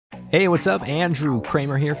Hey, what's up? Andrew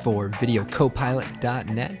Kramer here for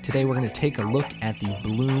VideoCoPilot.net. Today we're going to take a look at the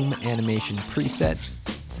bloom animation preset.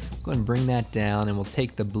 Go ahead and bring that down, and we'll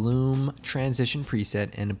take the bloom transition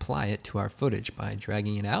preset and apply it to our footage by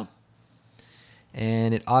dragging it out.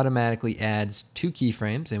 And it automatically adds 2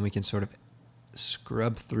 keyframes, and we can sort of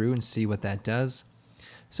scrub through and see what that does.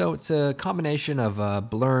 So it's a combination of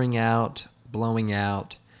blurring out, blowing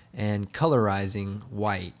out, and colorizing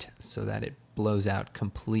white so that it blows out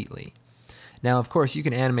completely. Now, of course, you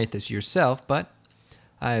can animate this yourself, but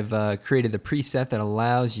I've created the preset that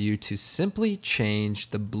allows you to simply change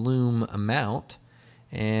the bloom amount,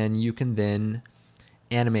 and you can then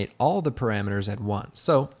animate all the parameters at once.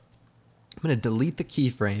 So I'm going to delete the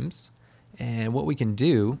keyframes, and what we can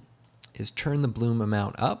do is turn the bloom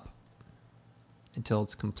amount up until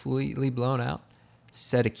it's completely blown out,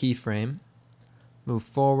 set a keyframe, move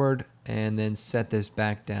forward, and then set this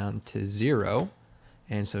back down to 0.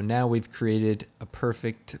 And so now we've created a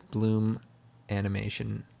perfect bloom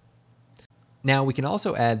animation. Now we can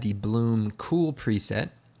also add the bloom cool preset,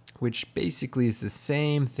 which basically is the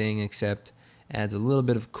same thing except adds a little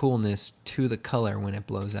bit of coolness to the color when it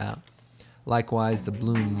blows out. Likewise, the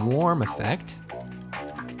bloom warm effect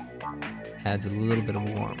adds a little bit of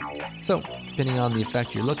warmth. So, depending on the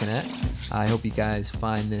effect you're looking at, I hope you guys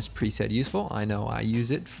find this preset useful. I know I use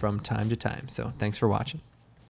it from time to time, so thanks for watching.